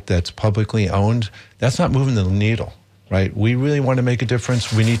 that's publicly owned, that's not moving the needle. Right? We really want to make a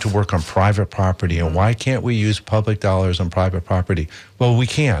difference. We need to work on private property. And why can't we use public dollars on private property? Well, we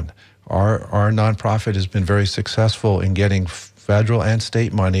can. Our nonprofit has been very successful in getting federal and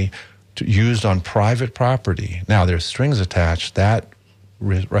state money used on private property. Now, there's strings attached. That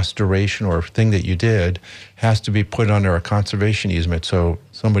restoration or thing that you did has to be put under a conservation easement so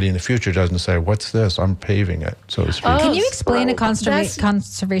somebody in the future doesn't say, what's this? I'm paving it, so to speak. Can you explain a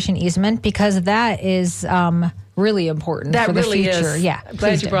conservation easement? Because that is really important That for the really future. is. Yeah, I'm glad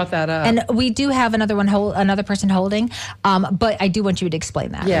please you do. brought that up. And we do have another person holding, but I do want you to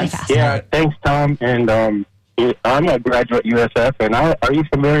explain that really Yes. fast. Yeah, thanks, Tom. And I'm a graduate USF, and are you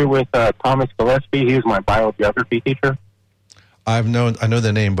familiar with Thomas Gillespie? He was my biogeography teacher. I know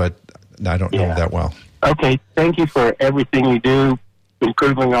the name, but I don't know him that well. Okay, thank you for everything you do,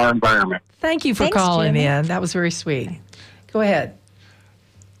 improving our environment. Thank you for Thanks, calling Jimmy. in. That was very sweet. Go ahead.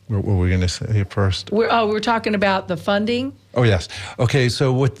 What were we going to say first? We're talking about the funding. Oh, yes. Okay,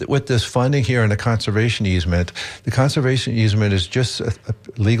 so with this funding here and the conservation easement is just a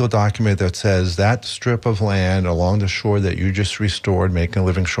legal document that says that strip of land along the shore that you just restored, making a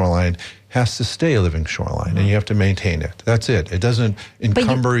living shoreline, has to stay a living shoreline, and you have to maintain it. That's it. It doesn't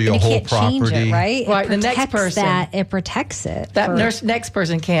encumber your you whole can't change property. it, right? Right, It the next protects person. that. It protects it. That for- next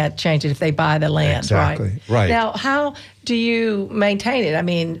person can't change it if they buy the land, Exactly, right. Now, how do you maintain it? I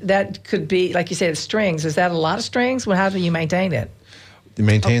mean, that could be, like you said, strings. Is that a lot of strings? Well, how do you maintain it?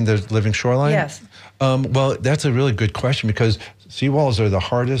 Maintain the living shoreline? Yes. Well, that's a really good question because seawalls are the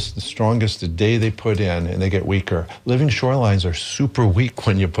hardest, the strongest the day they put in, and they get weaker. Living shorelines are super weak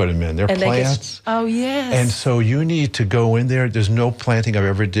when you put them in. They're And plants. oh, yes. And so you need to go in there. There's no planting I've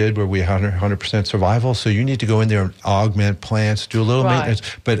ever did where we had 100% survival. So you need to go in there and augment plants, do a little Right. maintenance.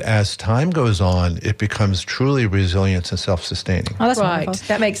 But as time goes on, it becomes truly resilient and self-sustaining. Oh, that's Right. wonderful.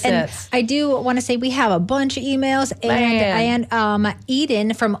 That makes And sense. I do want to say we have a bunch of emails, Man. and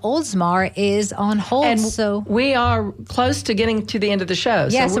Eden from Oldsmar is on hold. And so we are close to getting to the end of the show.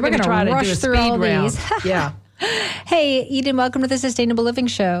 Yeah, so so we're going to gonna try to rush do a through speed all round. these. Yeah. hey, Eden, welcome to the Sustainable Living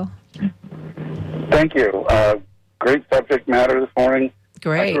Show. Thank you. Great subject matter this morning. I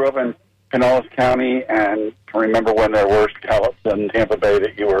Great. grew up in Pinellas County and can remember when there were scallops in Tampa Bay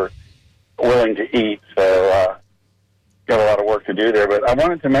that you were willing to eat. So got a lot of work to do there. But I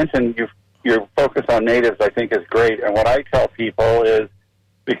wanted to mention your focus on natives, I think, is great. And what I tell people is,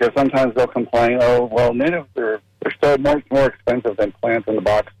 because sometimes they'll complain, oh, well, natives are so much more expensive than plants in the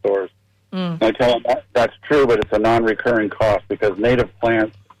box stores. And I tell them that's true, but it's a non-recurring cost because native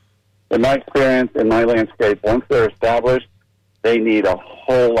plants, in my experience, in my landscape, once they're established, they need a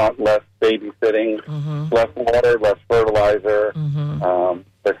whole lot less babysitting, less water, less fertilizer.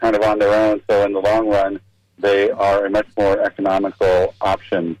 They're kind of on their own. So in the long run, they are a much more economical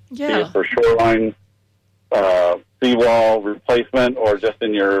option, be Yeah. it for shoreline, seawall replacement, or just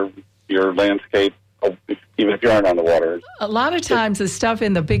in your landscape, even if you aren't on the water. A lot of times the stuff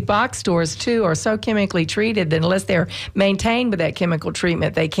in the big box stores, too, are so chemically treated that unless they're maintained with that chemical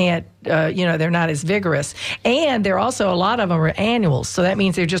treatment, they can't, they're not as vigorous. And there are also, a lot of them are annuals, so that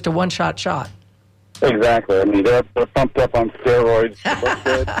means they're just a one-shot shot. Exactly. I mean, they're pumped up on steroids to look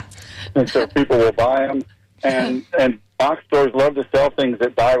good, and so people will buy them. And box stores love to sell things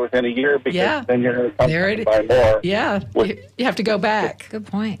that die within a year because then you're going to come There and it- buy more. Yeah, you have to go back. Good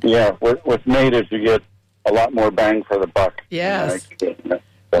point. Yeah, with natives, you get a lot more bang for the buck. Yes.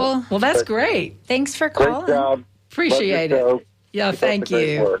 Well, Well, that's great. thanks for Great calling. job. Appreciate Love your it. show. Yeah, Keep up thank the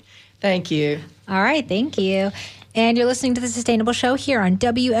great you. work. Thank you. All right, thank you. And you're listening to The Sustainable Show here on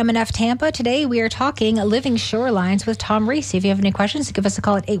WMNF Tampa. Today we are talking living shorelines with Tom Reese. If you have any questions, give us a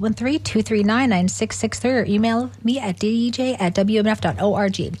call at 813-239-9663 or email me at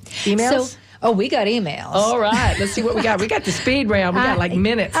dj@wmnf.org. Emails? So, we got emails. All right, let's see what we got. We got the speed round. We got like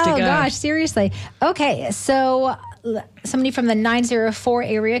minutes to go. Oh, gosh, seriously. Okay, so somebody from the 904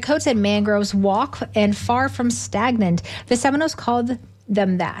 area code said mangroves walk and far from stagnant. The Seminoles called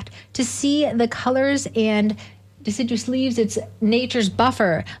them that. To see the colors and deciduous leaves, it's nature's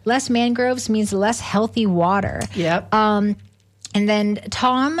buffer. Less mangroves means less healthy water. Yep. And then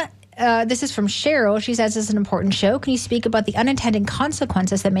Tom, this is from Cheryl. She says it's an important show. Can you speak about the unintended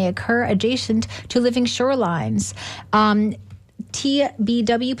consequences that may occur adjacent to living shorelines?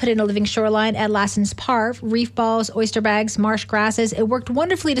 TBW put in a living shoreline at Lassen's Park, reef balls, oyster bags, marsh grasses. It worked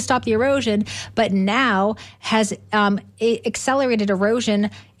wonderfully to stop the erosion, but now has accelerated erosion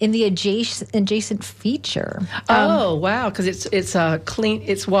in the adjacent feature. Oh, wow, because it's clean.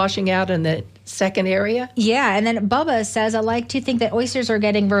 It's washing out in the second area. Yeah, and then Bubba says, I like to think that oysters are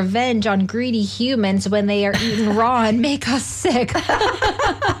getting revenge on greedy humans when they are eaten raw and make us sick.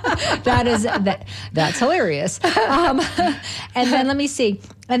 That's hilarious. And then let me see.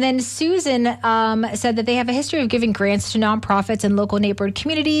 And then Susan said that they have a history of giving grants to nonprofits and local neighborhood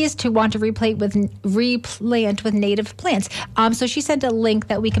communities to want to replant with native plants. So she sent a link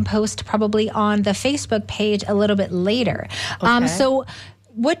that we can post probably on the Facebook page a little bit later. Okay. So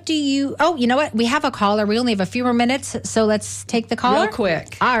what do you... Oh, you know what? We have a caller. We only have a few more minutes, so let's take the caller. Real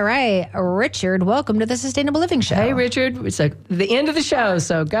quick. All right. Richard, welcome to the Sustainable Living Show. Hey, Richard. It's the end of the show,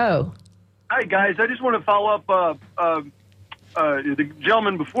 so go. Hi, guys. I just want to follow up. The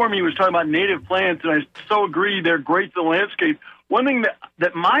gentleman before me was talking about native plants, and I so agree they're great for the landscape. One thing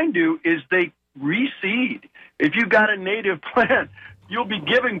that mine do is they reseed. If you've got a native plant, you'll be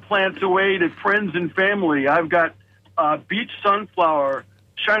giving plants away to friends and family. I've got beach sunflower,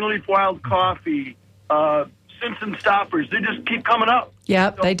 shiny leaf wild coffee, Simpson stoppers. They just keep coming up.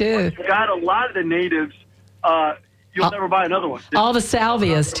 Yep, So they do. once you've got a lot of the natives, you'll never buy another one. All the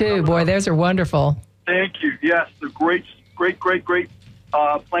salvias, too. Boy, those are wonderful. Thank you. Yes, they're great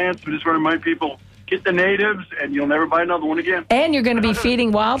plants. We just want to remind people, get the natives, and you'll never buy another one again. And you're going to be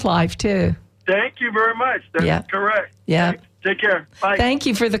feeding wildlife, too. Thank you very much. That's correct. Yeah. Thanks. Take care. Bye. Thank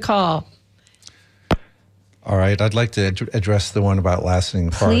you for the call. All right, I'd like to address the one about Lansing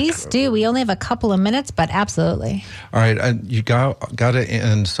Park. Please do. We only have a couple of minutes, but absolutely. All right, and you got to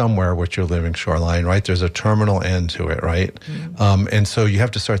end somewhere with your living shoreline, right? There's a terminal end to it, right? Mm-hmm. And so you have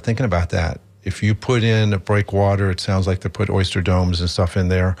to start thinking about that. If you put in a breakwater, it sounds like they put oyster domes and stuff in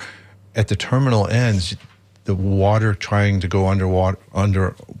there. At the terminal ends, the water trying to go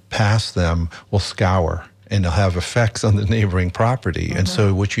under past them will scour, and they'll have effects on the neighboring property. Mm-hmm. And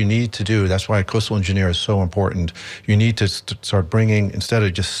so what you need to do, that's why a coastal engineer is so important, you need to start bringing, instead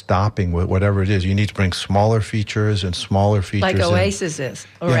of just stopping with whatever it is, you need to bring smaller features and smaller features. Like Oasis is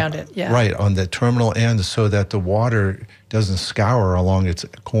around it. Yeah. Right, on the terminal end, so that the water doesn't scour along its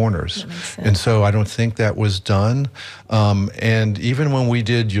corners. And so I don't think that was done. And even when we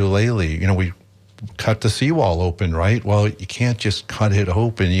did Eulalie, we cut the seawall open, right? Well, you can't just cut it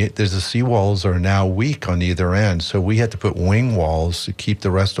open. The seawalls are now weak on either end. So we had to put wing walls to keep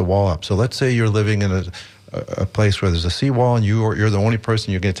the rest of the wall up. So let's say you're living in a place where there's a seawall and you're the only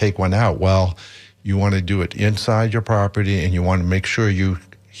person you're going to take one out. Well, you want to do it inside your property, and you want to make sure you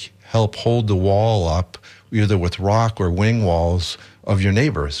help hold the wall up either with rock or wing walls of your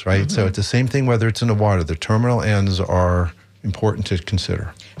neighbors, right? Mm-hmm. So it's the same thing whether it's in the water. The terminal ends are important to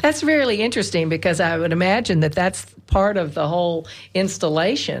consider. That's really interesting, because I would imagine that that's part of the whole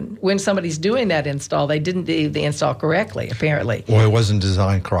installation. When somebody's doing that install, they didn't do the install correctly, apparently. Well, it wasn't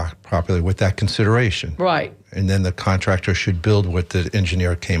designed properly with that consideration. Right. And then the contractor should build what the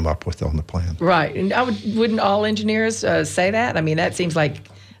engineer came up with on the plan. Right. And wouldn't all engineers say that? I mean, that seems like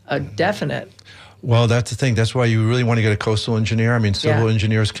a definite. Well, that's the thing. That's why you really want to get a coastal engineer. I mean, civil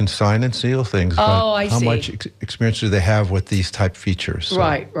engineers can sign and seal things. Oh, I see. How much experience do they have with these type features? So.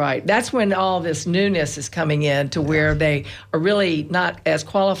 Right. That's when all this newness is coming in to where they are really not as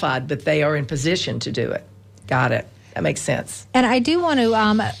qualified, but they are in position to do it. Got it. That makes sense. And I do want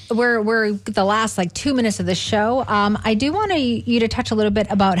to, we're the last 2 minutes of the show. I do want you to touch a little bit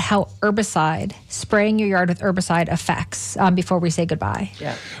about how spraying your yard with herbicide affects before we say goodbye.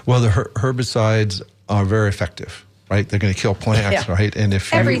 Yeah. Well, the herbicides are very effective, right? They're going to kill plants, right? And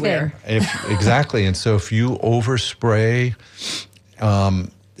if everywhere. Exactly. And so if you overspray,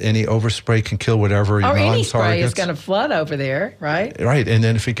 any overspray can kill whatever or non-targets. Any spray is going to flood over there, right? Right, and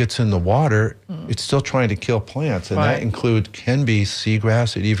then if it gets in the water, it's still trying to kill plants, and that can be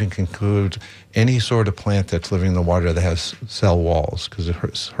seagrass. It even can include any sort of plant that's living in the water that has cell walls, because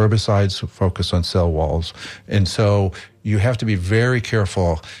herbicides focus on cell walls. And so you have to be very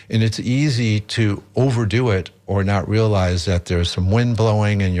careful, and it's easy to overdo it or not realize that there's some wind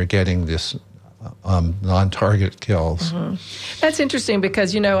blowing and you're getting this non-target kills. Mm-hmm. That's interesting,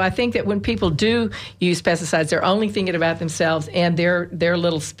 because I think that when people do use pesticides, they're only thinking about themselves and their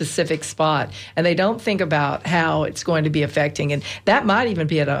little specific spot, and they don't think about how it's going to be affecting. And that might even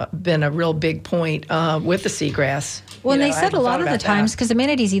been a real big point with the seagrass. Well, and they said a lot of the times, because the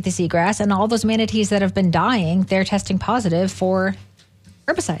manatees eat the seagrass, and all those manatees that have been dying, they're testing positive for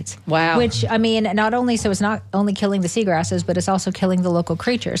herbicides. Wow. Which, I mean, not only, so it's not only killing the seagrasses, but it's also killing the local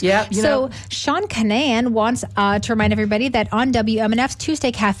creatures. Yeah. Sean Canan wants to remind everybody that on WMNF's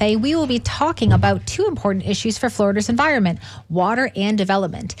Tuesday Cafe, we will be talking about two important issues for Florida's environment: water and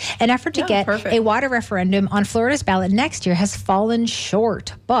development. An effort to get a water referendum on Florida's ballot next year has fallen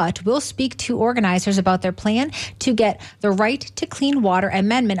short, but we'll speak to organizers about their plan to get the Right to Clean Water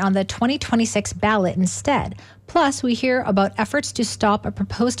amendment on the 2026 ballot instead. Plus, we hear about efforts to stop a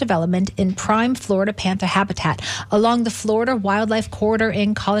proposed development in prime Florida panther habitat along the Florida Wildlife Corridor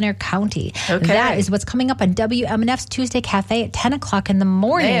in Collier County. Okay. That is what's coming up on WMNF's Tuesday Cafe at 10 o'clock in the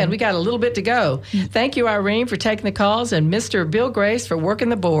morning. Man, we got a little bit to go. Thank you, Irene, for taking the calls, and Mr. Bill Grace for working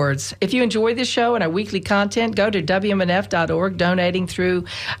the boards. If you enjoy this show and our weekly content, go to WMNF.org, donating through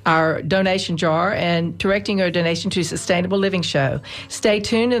our donation jar and directing your donation to Sustainable Living Show. Stay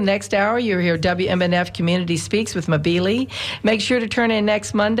tuned in the next hour. You'll hear WMNF Community Speak weeks with Mabili. Make sure to turn in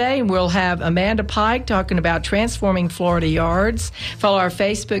next Monday. We'll have Amanda Pike talking about transforming Florida yards. Follow our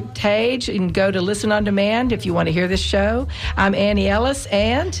Facebook page and go to Listen on Demand if you want to hear this show. I'm Annie Ellis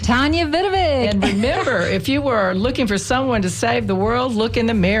and Tanya Vidovic. And remember, if you were looking for someone to save the world, look in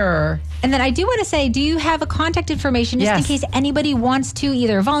the mirror. And then I do want to say, do you have a contact information just in case anybody wants to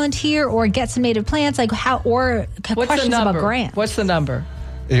either volunteer or get some native plants, like how, or questions about grants? What's the number?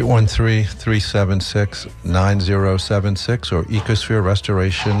 813-376-9076 or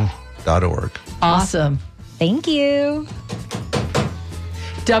ecosphererestoration.org. Awesome. Thank you.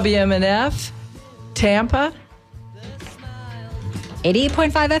 WMNF, Tampa.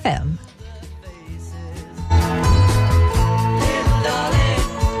 88.5 FM.